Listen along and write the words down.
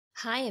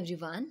Hi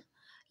everyone.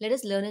 Let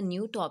us learn a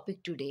new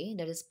topic today,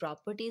 that is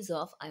properties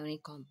of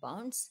ionic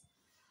compounds.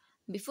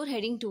 Before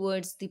heading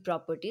towards the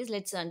properties,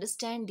 let's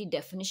understand the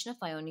definition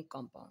of ionic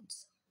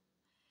compounds.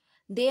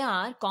 They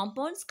are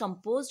compounds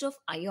composed of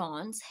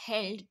ions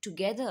held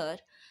together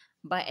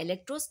by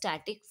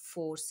electrostatic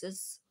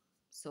forces.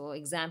 So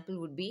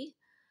example would be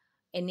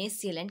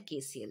NaCl and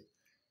KCl.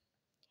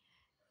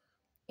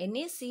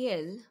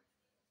 NaCl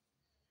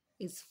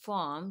is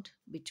formed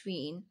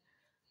between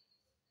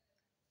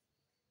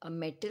a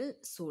metal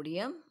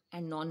sodium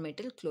and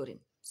non-metal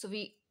chlorine. So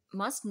we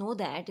must know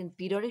that in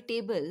periodic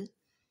table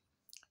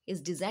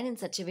is designed in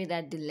such a way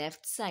that the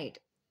left side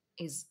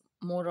is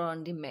more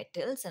on the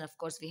metals, and of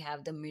course we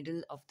have the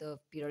middle of the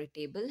periodic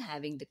table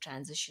having the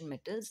transition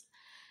metals,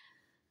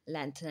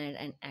 lanthanide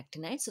and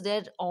actinide. So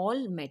they're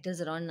all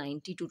metals, around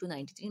 92 to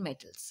 93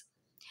 metals.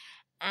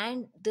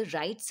 And the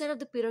right side of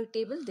the periodic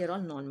table, they're all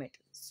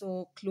non-metal.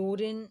 So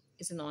chlorine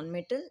is a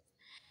non-metal,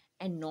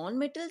 and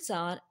non-metals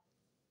are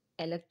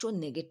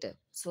electronegative.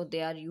 So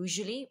they are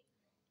usually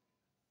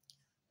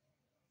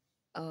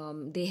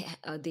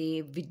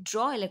they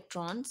withdraw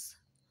electrons,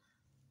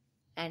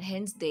 and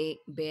hence they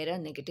bear a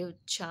negative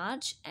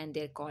charge and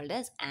they're called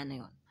as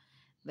anion.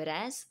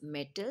 Whereas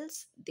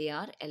metals, they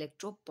are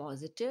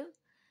electropositive,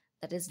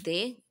 that is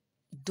they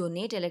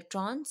donate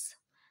electrons,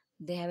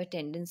 they have a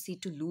tendency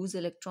to lose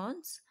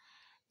electrons,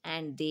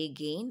 and they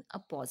gain a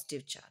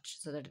positive charge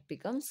so that it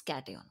becomes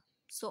cation.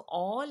 So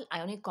all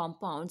ionic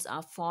compounds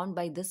are formed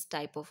by this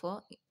type of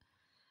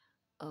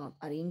a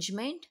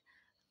arrangement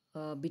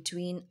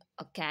between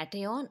a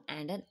cation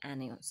and an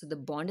anion. So the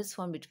bond is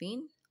formed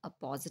between a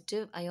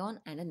positive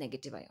ion and a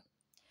negative ion.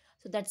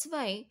 So that's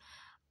why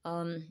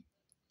um,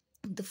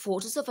 the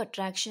forces of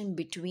attraction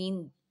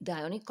between the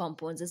ionic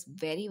compounds is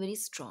very, very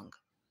strong.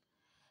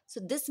 So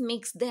this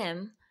makes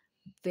them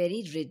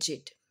very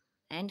rigid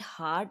and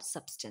hard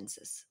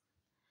substances.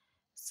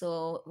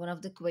 So one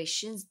of the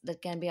questions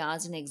that can be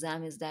asked in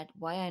exam is that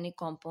why ionic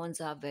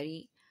compounds are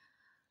very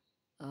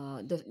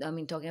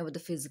talking about the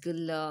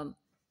physical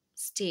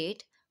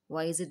state,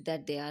 why is it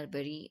that they are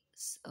very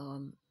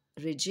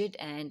rigid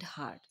and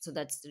hard? So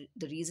that's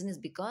the reason is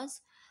because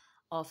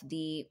of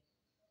the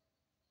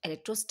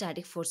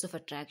electrostatic force of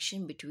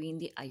attraction between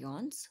the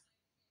ions.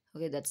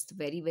 Okay, that's the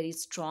very, very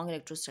strong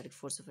electrostatic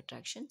force of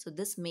attraction. So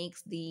this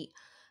makes the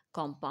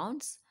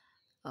compounds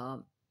uh,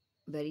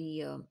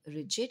 very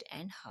rigid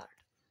and hard.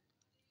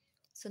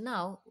 So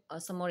now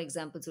some more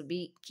examples would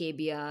be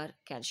KBr,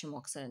 calcium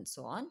oxide, and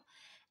so on.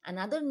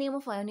 Another name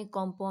of ionic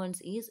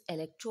compounds is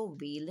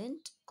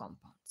electrovalent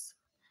compounds.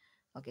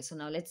 Okay, so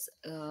now let's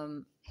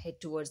head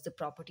towards the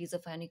properties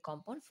of ionic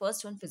compound.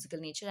 First one, physical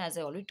nature. As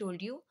I already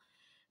told you,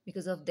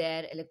 because of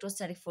their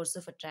electrostatic force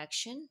of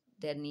attraction,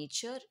 their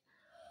nature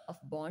of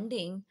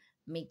bonding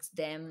makes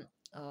them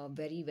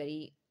very,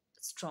 very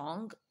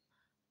strong,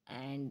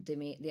 and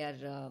they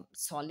are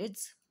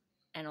solids,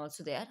 and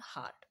also they are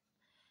hard.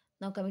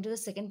 Now coming to the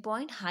second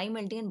point, high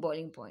melting and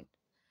boiling point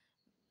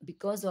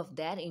because of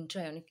their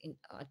intra-ionic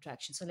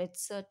attraction. So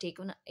let's take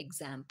one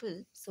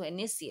example. So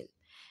NaCl.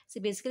 So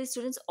basically,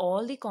 students,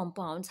 all the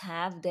compounds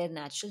have their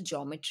natural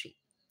geometry.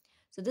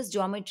 So this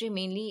geometry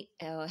mainly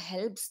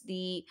helps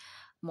the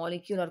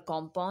molecule or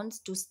compounds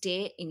to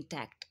stay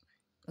intact.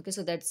 Okay,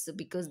 so that's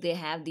because they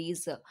have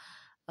these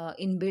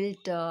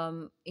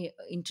inbuilt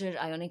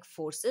inter-ionic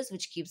forces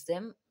which keeps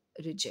them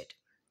rigid.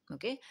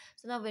 Okay,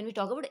 so now when we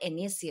talk about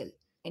NaCl,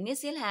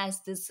 NaCl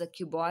has this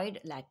cuboid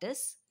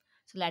lattice.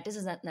 So lattice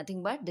is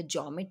nothing but the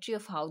geometry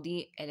of how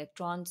the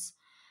electrons,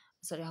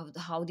 sorry,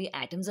 how the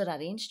atoms are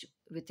arranged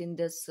within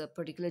this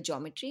particular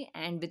geometry,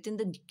 and within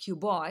the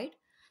cuboid,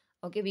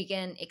 okay, we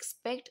can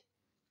expect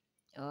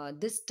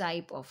this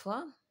type of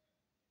a,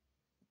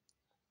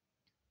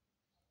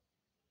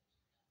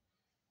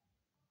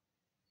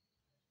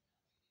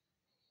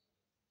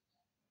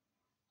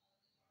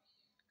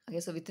 okay,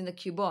 so within the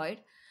cuboid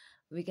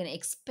we can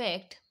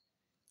expect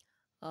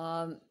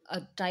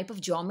a type of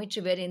geometry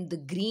wherein the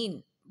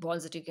green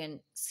balls that you can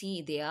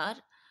see, they are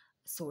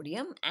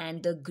sodium,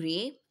 and the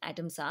gray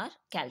atoms are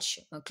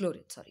calcium,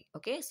 chlorine, sorry.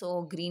 Okay,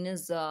 so green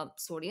is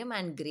sodium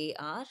and gray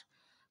are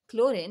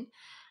chlorine.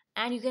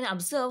 And you can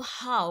observe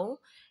how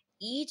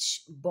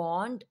each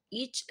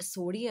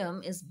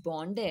sodium is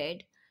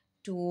bonded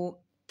to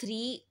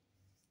three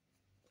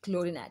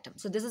chlorine atom.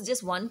 So this is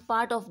just one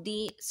part of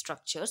the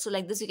structure. So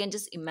like this, you can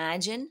just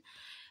imagine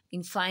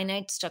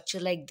infinite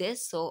structure like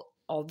this. So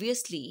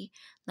obviously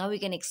now we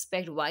can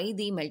expect why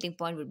the melting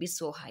point would be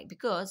so high,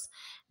 because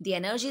the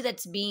energy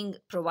that's being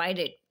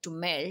provided to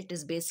melt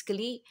is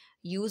basically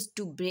used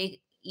to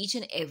break each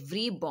and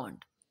every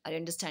bond. Are you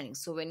understanding?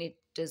 So when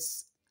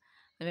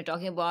we're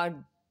talking about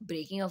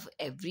breaking of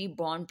every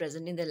bond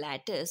present in the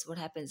lattice, what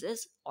happens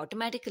is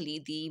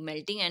automatically the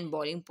melting and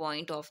boiling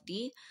point of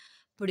the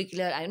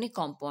particular ionic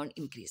compound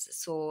increases.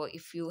 So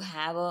if you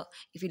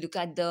look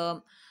at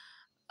the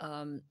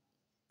um,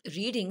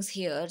 readings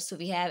here, so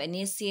we have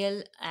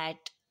NaCl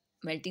at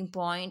melting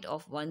point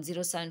of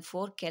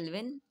 1074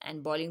 Kelvin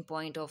and boiling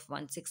point of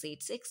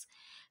 1686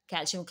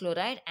 calcium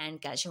chloride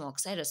and calcium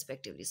oxide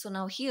respectively. So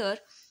now here,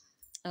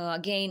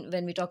 again,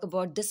 when we talk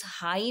about this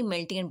high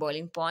melting and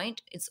boiling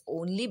point, it's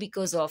only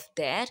because of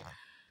their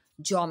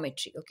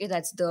geometry. Okay,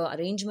 that's the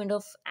arrangement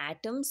of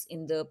atoms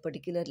in the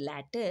particular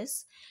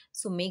lattice,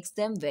 so makes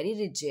them very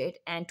rigid,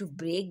 and to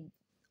break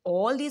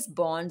all these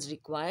bonds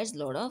requires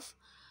a lot of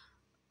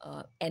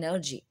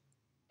energy,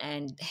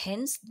 and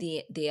hence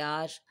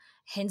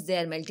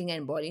their melting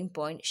and boiling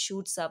point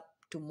shoots up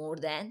to more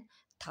than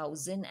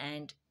 1,000.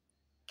 And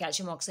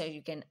calcium oxide,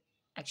 you can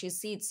actually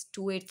see it's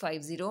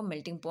 2850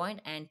 melting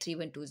point and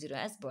 3120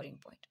 as boiling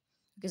point,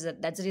 because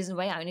that's the reason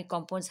why ionic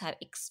compounds have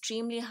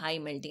extremely high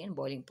melting and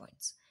boiling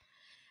points.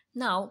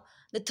 Now,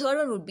 the third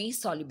one would be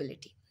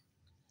solubility.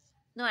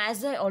 Now,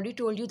 as I already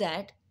told you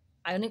that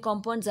ionic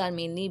compounds are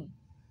mainly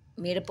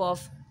made up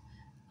of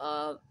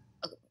uh,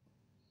 a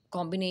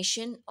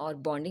combination or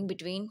bonding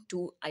between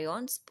two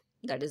ions,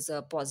 that is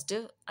a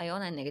positive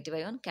ion and negative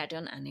ion,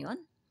 cation, anion.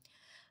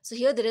 So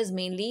here there is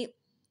mainly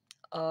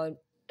a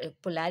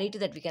polarity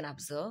that we can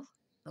observe.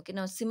 Okay,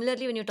 now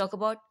similarly, when you talk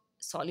about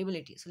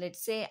solubility, so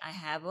let's say I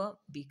have a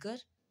beaker,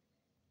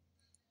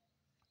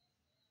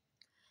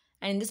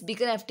 and in this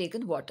beaker I have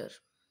taken water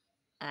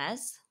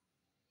as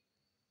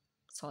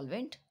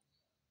solvent.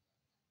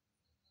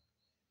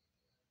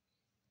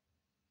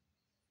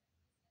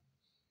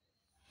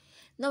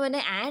 Now, when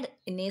I add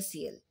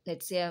NaCl,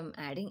 let's say I'm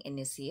adding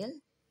NaCl,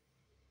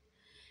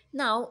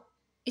 now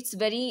it's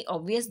very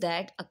obvious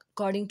that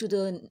according to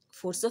the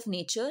force of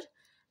nature,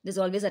 there's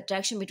always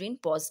attraction between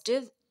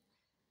positive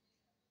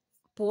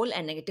pole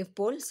and negative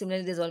pole.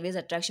 Similarly, there's always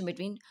attraction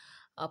between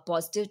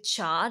positive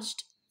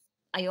charged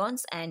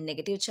ions and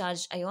negative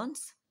charged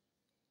ions,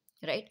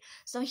 right?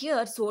 So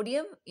here,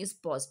 sodium is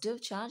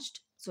positive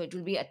charged, so it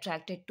will be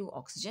attracted to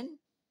oxygen,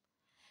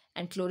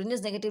 and chlorine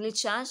is negatively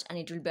charged and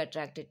it will be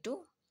attracted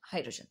to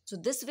hydrogen. So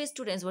this way,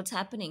 students, what's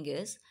happening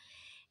is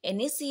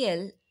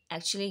NaCl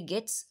actually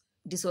gets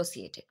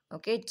dissociated.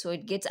 Okay, so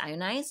it gets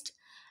ionized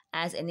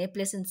as Na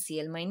plus and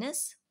Cl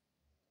minus.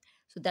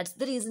 So that's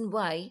the reason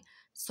why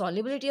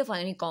solubility of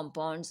ionic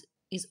compounds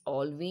is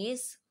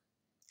always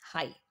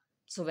high.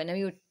 So whenever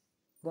you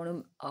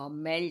want to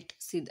melt,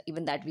 see,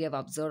 even that we have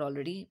observed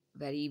already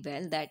very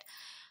well, that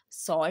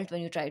salt,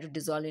 when you try to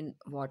dissolve in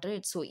water,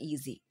 it's so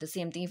easy. The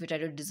same thing if you try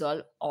to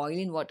dissolve oil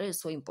in water, is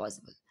so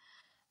impossible.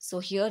 So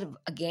here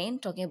again,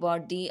 talking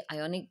about the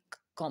ionic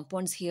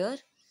compounds here,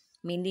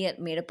 mainly are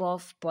made up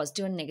of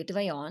positive and negative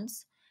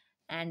ions.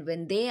 And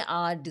when they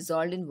are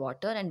dissolved in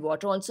water, and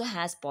water also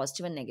has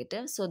positive and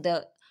negative, so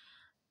the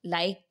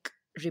like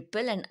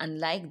repel and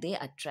unlike they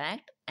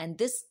attract, and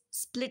this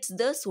splits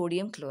the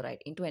sodium chloride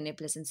into Na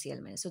plus and Cl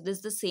minus. So this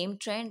is the same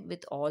trend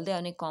with all the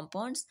ionic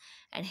compounds,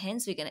 and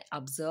hence we can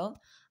observe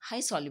high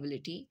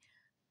solubility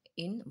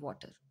in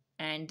water,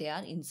 and they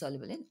are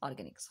insoluble in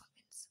organic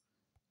solvents.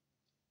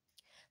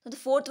 Now the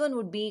fourth one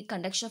would be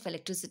conduction of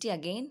electricity.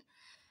 Again,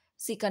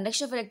 see,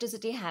 conduction of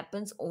electricity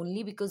happens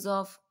only because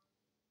of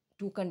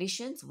two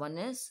conditions. One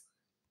is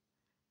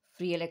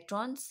free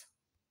electrons.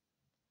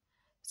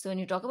 So when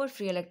you talk about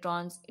free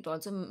electrons, it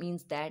also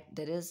means that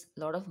there is a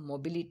lot of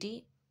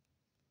mobility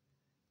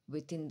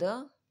within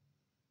the,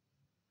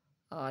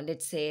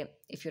 let's say,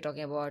 if you're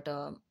talking about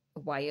a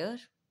wire,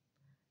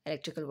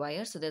 electrical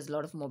wire, so there's a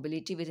lot of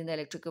mobility within the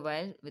electrical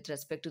wire with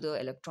respect to the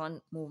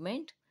electron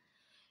movement.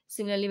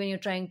 Similarly, when you're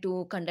trying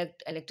to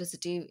conduct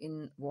electricity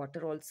in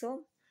water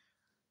also,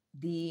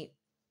 the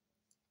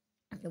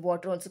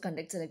water also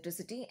conducts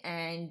electricity,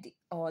 and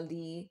all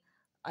the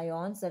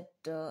ions that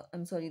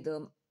I'm sorry,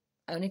 the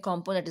ionic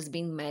compound that is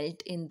being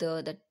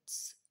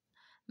that's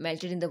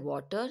melted in the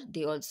water,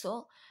 they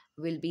also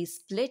will be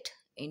split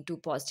into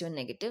positive and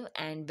negative.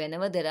 And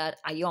whenever there are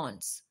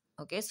ions,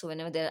 okay, so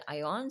whenever there are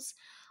ions,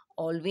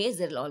 always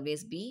there will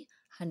always be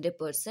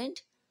 100%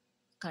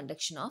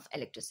 conduction of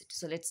electricity.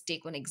 So let's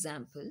take one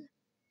example.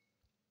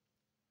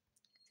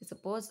 So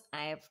suppose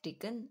I have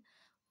taken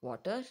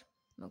water,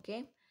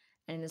 okay,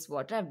 and in this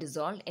water I've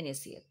dissolved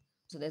NaCl.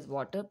 So there's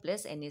water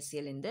plus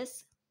NaCl in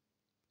this.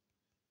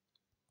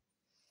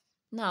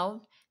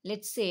 Now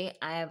let's say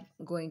I am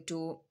going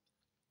to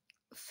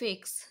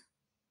fix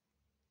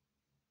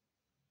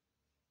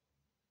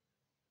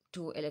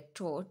two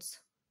electrodes,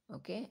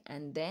 okay,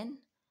 and then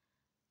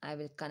I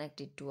will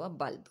connect it to a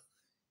bulb.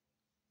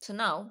 So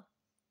now,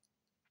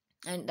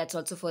 and that's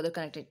also further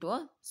connected to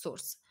a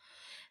source.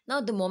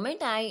 Now the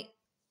moment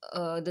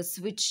the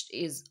switch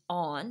is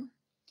on,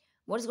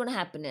 what is going to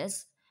happen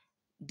is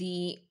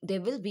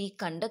there will be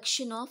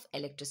conduction of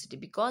electricity,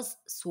 because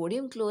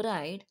sodium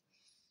chloride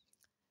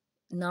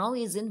now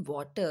is in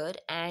water,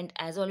 and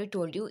as I already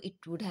told you, it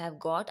would have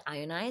got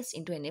ionized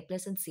into Na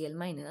plus and Cl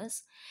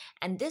minus,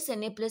 and this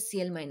Na plus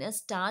Cl minus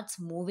starts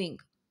moving,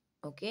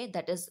 okay,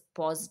 that is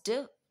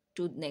positive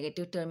to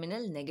negative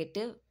terminal,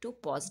 negative to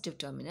positive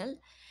terminal.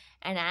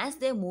 And as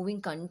they're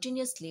moving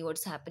continuously,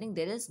 what's happening,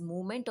 there is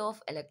movement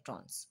of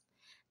electrons.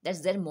 That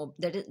is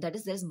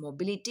there is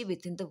mobility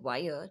within the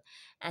wire,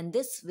 and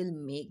this will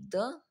make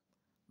the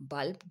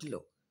bulb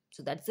glow.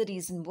 So that's the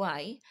reason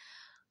why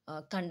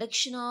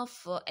conduction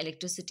of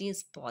electricity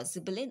is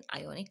possible in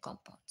ionic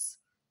compounds.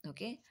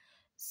 Okay,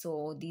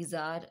 so these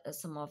are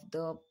some of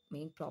the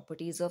main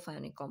properties of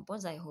ionic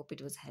compounds. I hope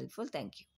it was helpful. Thank you.